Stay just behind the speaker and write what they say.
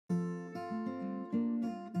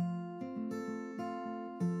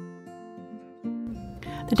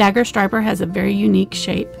The Dagger Striper has a very unique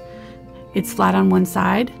shape. It's flat on one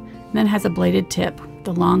side, and then has a bladed tip,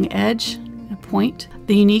 the long edge, and a point.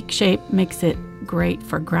 The unique shape makes it great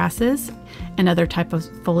for grasses and other type of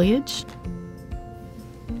foliage.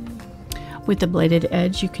 With the bladed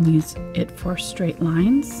edge, you can use it for straight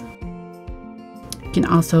lines. You can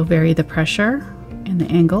also vary the pressure and the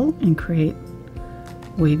angle and create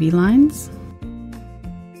wavy lines.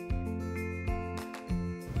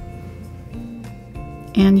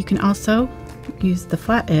 And you can also use the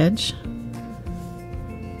flat edge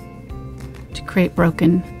to create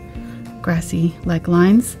broken grassy-like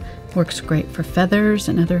lines. Works great for feathers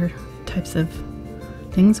and other types of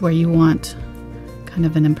things where you want kind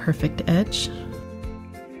of an imperfect edge.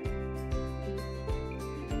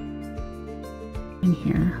 In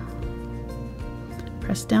here,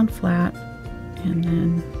 press down flat and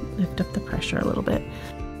then lift up the pressure a little bit.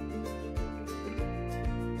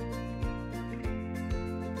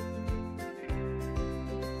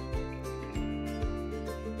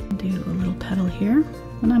 Do a little petal here,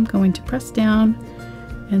 and I'm going to press down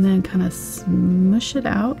and then kind of smush it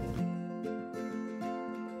out.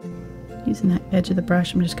 Using that edge of the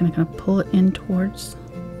brush, I'm just going to kind of pull it in towards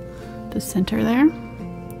the center there,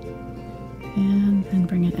 and then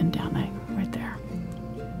bring it in down right there.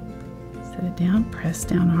 Set it down, press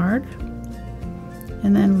down hard,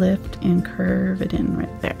 and then lift and curve it in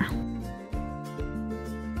right there.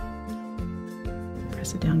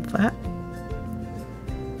 Press it down flat,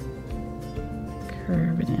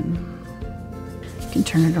 curve it in. You can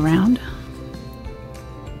turn it around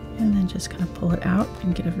and then just kind of pull it out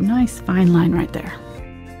and get a nice fine line right there.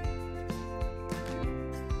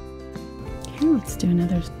 Okay, let's do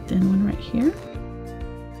another thin one right here.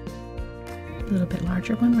 A little bit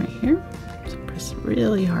larger one right here. So press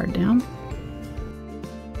really hard down.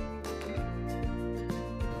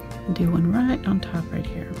 And do one right on top right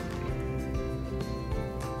here.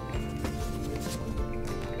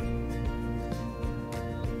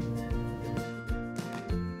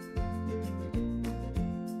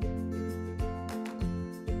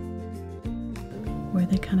 Where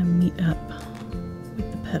they kind of meet up with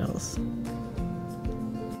the petals.